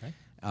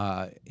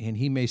 And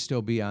he may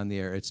still be on the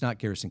air. It's not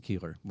Garrison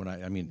Keillor.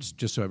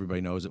 Just so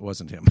everybody knows, it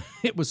wasn't him.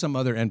 It was some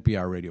other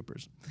NPR radio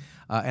person.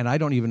 And I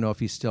don't even know if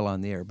he's still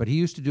on the air. But he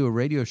used to do a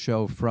radio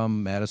show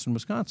from Madison,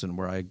 Wisconsin,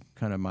 where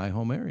my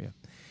home area.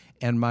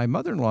 And my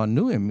mother-in-law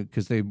knew him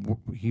because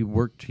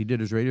he did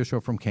his radio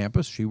show from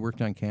campus. She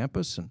worked on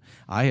campus. And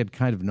I had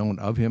kind of known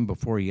of him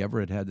before he ever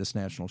had this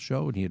national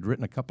show. And he had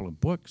written a couple of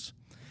books.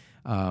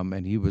 And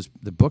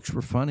the books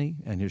were funny,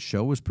 and his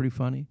show was pretty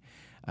funny.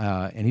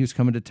 And he was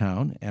coming to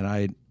town, and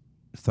I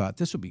thought,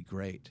 this would be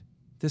great.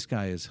 This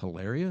guy is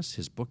hilarious.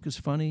 His book is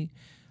funny.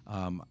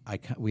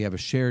 We have a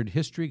shared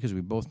history because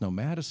we both know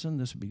Madison.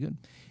 This would be good.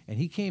 And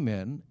he came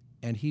in,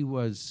 and he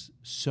was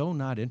so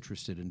not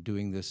interested in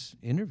doing this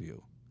interview.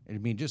 I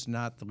mean, just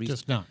not the least.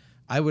 Just not.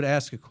 I would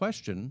ask a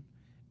question,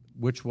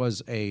 which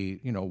was a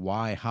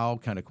why, how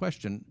kind of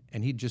question,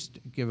 and he'd just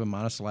give a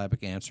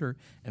monosyllabic answer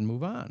and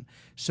move on.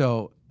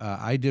 So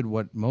I did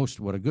what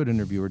a good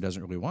interviewer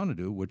doesn't really want to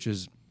do, which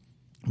is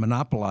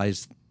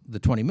monopolize the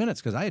 20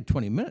 minutes because I had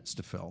 20 minutes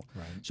to fill.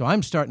 Right. So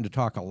I'm starting to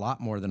talk a lot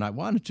more than I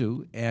wanted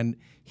to, and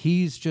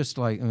he's just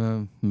like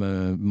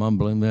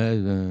mumbling,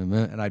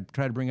 and I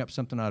try to bring up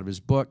something out of his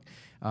book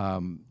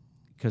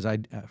because I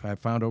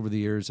found over the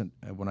years, and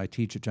when I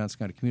teach at Johnson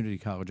County Community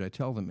College, I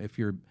tell them if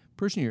your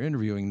person you're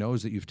interviewing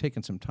knows that you've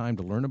taken some time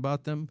to learn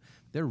about them,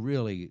 they're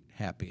really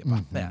happy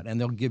about that, and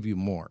they'll give you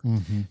more.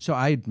 So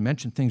I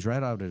mentioned things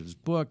right out of his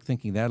book,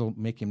 thinking that'll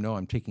make him know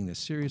I'm taking this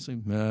seriously.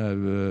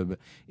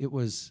 It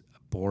was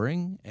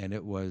boring, and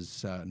it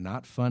was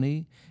not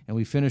funny, and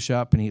we finish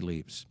up, and he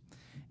leaves.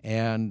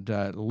 And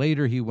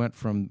later he went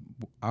from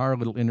our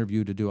little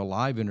interview to do a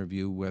live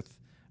interview with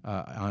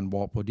on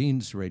Walt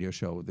Bodine's radio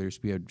show. There used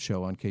to be a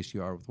show on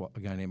KCR with a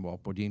guy named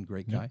Walt Bodine,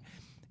 great guy.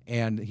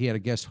 And he had a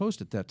guest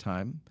host at that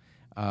time,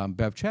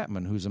 Bev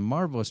Chapman, who's a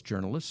marvelous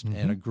journalist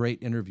and a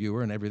great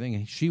interviewer and everything.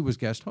 And she was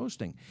guest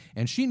hosting.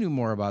 And she knew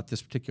more about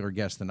this particular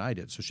guest than I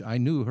did. So I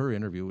knew her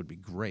interview would be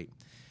great.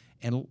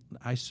 And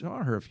I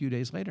saw her a few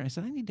days later. And I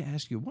said, I need to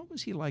ask you, what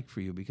was he like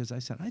for you? Because I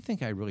said, I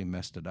think I really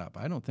messed it up.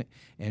 I don't think.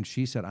 And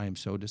she said, I am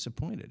so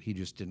disappointed. He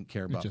just didn't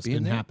care about being there. It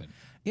just didn't happen.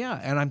 Yeah,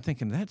 and I'm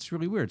thinking, that's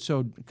really weird.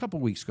 So a couple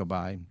weeks go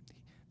by.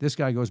 This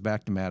guy goes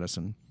back to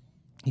Madison.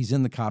 He's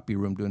in the copy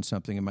room doing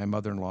something, and my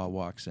mother-in-law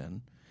walks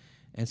in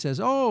and says,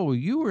 oh,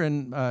 you were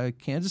in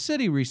Kansas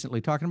City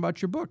recently talking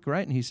about your book,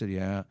 right? And he said,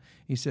 yeah.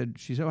 She said,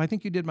 oh, I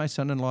think you did my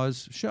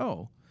son-in-law's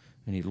show.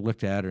 And he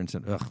looked at her and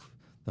said, ugh,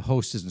 the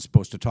host isn't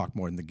supposed to talk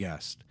more than the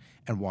guest,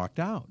 and walked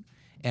out.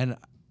 And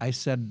I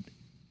said,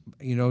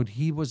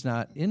 he was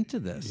not into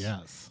this.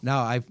 Yes.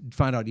 Now, I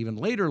find out even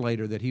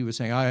later that he was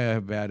saying, I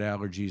have bad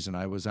allergies and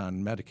I was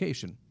on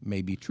medication.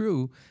 May be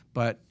true,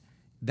 but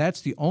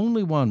that's the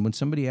only one when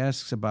somebody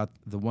asks about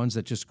the ones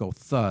that just go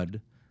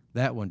thud,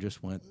 that one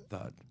just went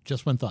thud.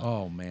 Just went thud.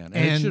 Oh, man.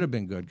 And it should have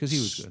been good because he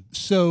was good.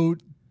 So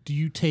do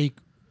you take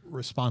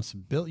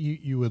responsibility?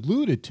 You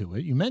alluded to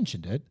it. You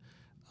mentioned it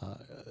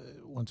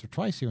once or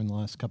twice here in the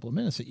last couple of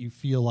minutes that you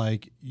feel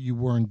like you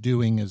weren't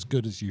doing as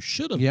good as you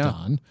should have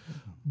done.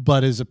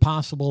 But is it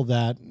possible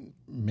that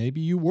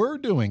maybe you were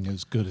doing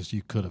as good as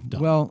you could have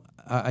done? Well,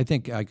 I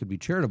think I could be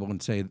charitable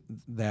and say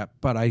that,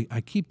 but I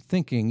keep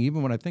thinking,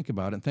 even when I think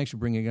about it, and thanks for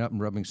bringing it up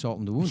and rubbing salt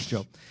in the wounds,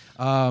 Joe,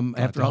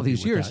 after all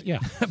these years. Yeah.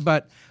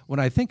 But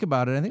when I think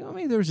about it, I think,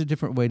 maybe there was a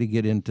different way to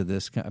get into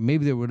this.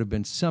 Maybe there would have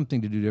been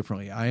something to do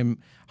differently. I'm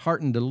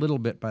heartened a little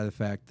bit by the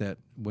fact that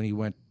when he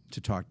went to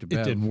talk to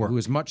Bev, who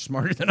is much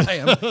smarter than I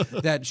am,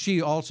 that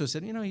she also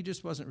said, he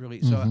just wasn't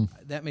really. So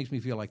that makes me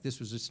feel like this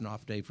was just an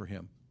off day for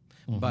him.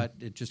 But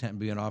it just happened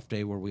to be an off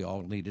day where we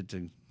all needed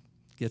to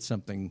get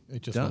something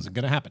It just done. wasn't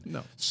going to happen.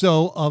 No.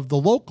 So of the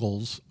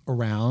locals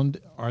around,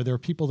 are there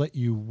people that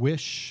you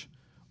wish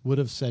would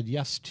have said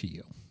yes to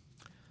you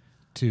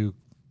to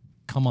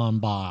come on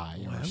by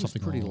or something? I was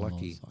pretty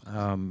lucky.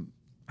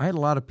 I had a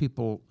lot of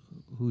people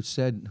who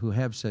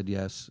have said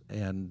yes,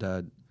 and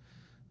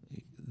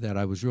that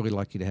I was really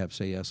lucky to have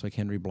say yes, like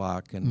Henry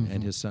Block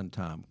and his son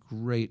Tom.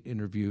 Great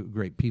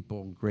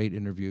people, great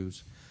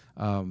interviews.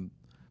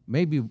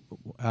 Maybe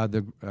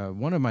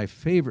one of my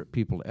favorite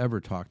people to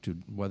ever talk to,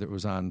 whether it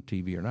was on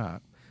TV or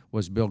not,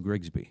 was Bill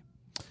Grigsby.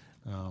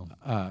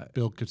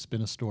 Bill could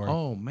spin a story.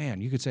 Oh,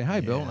 man. You could say, hi,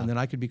 Bill, and then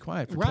I could be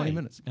quiet for 20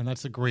 minutes. And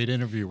that's a great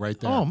interview right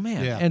there. Oh,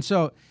 man. Yeah.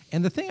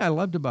 And the thing I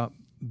loved about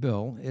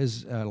Bill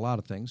is a lot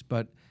of things,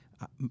 but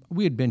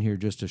we had been here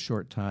just a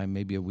short time,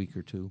 maybe a week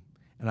or two,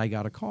 and I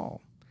got a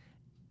call.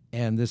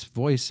 And this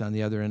voice on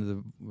the other end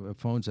of the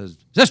phone says, is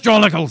this Joel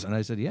Nichols? And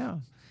I said, yeah.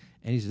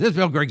 And he said, this is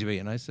Bill Grigsby.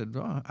 And I said,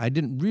 I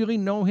didn't really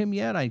know him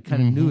yet. I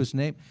kind of knew his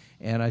name.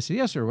 And I said,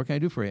 yes, sir, what can I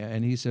do for you?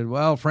 And he said,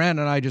 well, Fran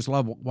and I just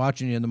love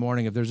watching you in the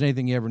morning. If there's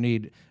anything you ever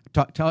need,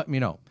 let me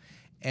know.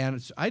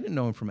 And I didn't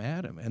know him from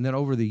Adam. And then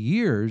over the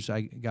years,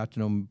 I got to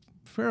know him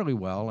fairly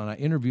well, and I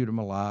interviewed him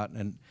a lot.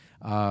 And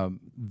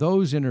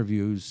those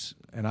interviews,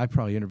 and I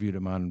probably interviewed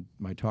him on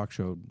my talk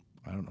show,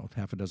 I don't know,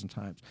 half a dozen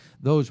times.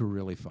 Those were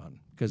really fun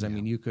because, I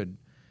mean, you could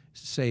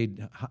say,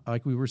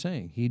 like we were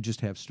saying, he'd just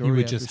have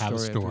story after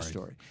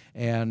story.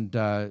 And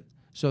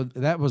so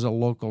that was a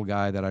local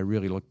guy that I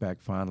really look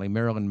back fondly.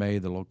 Marilyn May,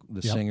 the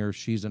singer,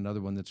 she's another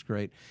one that's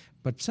great.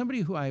 But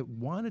somebody who I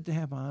wanted to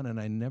have on and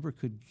I never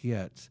could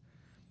get,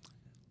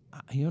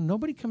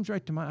 nobody comes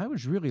right to mind. I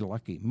was really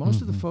lucky. Most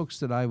of the folks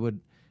that I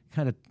would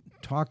kind of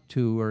talk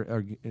to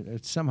or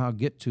somehow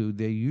get to,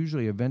 they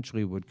usually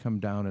eventually would come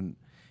down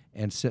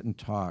and sit and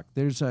talk.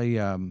 There's a...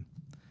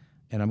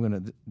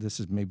 and this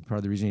is maybe part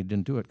of the reason he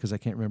didn't do it, because I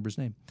can't remember his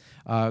name.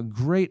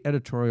 Great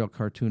editorial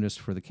cartoonist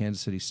for the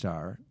Kansas City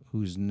Star,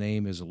 whose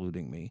name is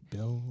eluding me.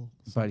 Bill.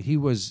 But he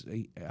was,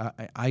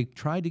 I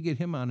tried to get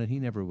him on, and he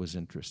never was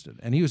interested.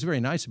 And he was very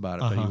nice about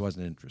it, but he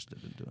wasn't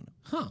interested in doing it.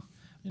 Huh.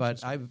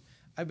 But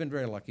I've been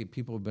very lucky.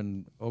 People have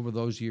been, over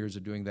those years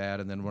of doing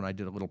that, and then when I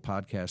did a little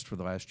podcast for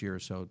the last year or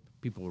so,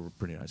 people were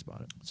pretty nice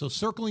about it. So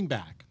circling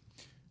back,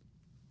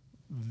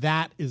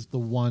 that is the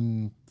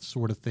one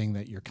sort of thing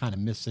that you're kind of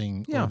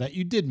missing, or that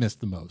you did miss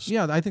the most.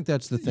 Yeah, I think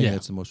that's the thing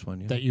that's the most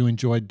fun. Yeah. That you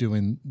enjoyed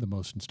doing the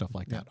most and stuff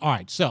like that. All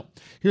right, so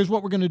here's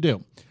what we're going to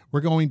do. We're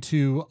going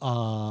to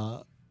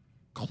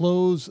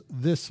close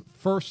this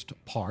first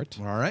part.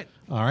 All right.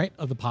 All right,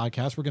 of the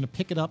podcast. We're going to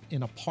pick it up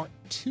in a part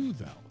 2,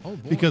 though. Oh,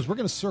 boy. Because we're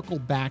going to circle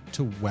back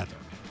to weather.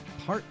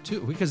 Part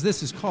 2, because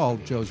this is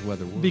called Joe's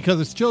Weather World. Because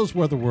it's Joe's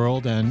Weather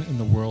World, and in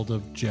the world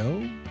of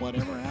Joe,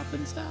 whatever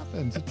happens,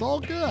 happens. It's all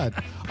good.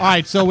 All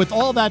right, so with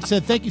all that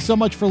said, thank you so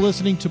much for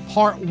listening to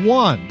part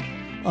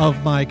 1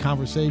 of my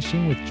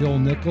conversation with Joel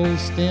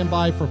Nichols. Stand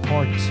by for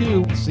part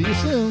 2. See you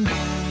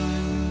soon.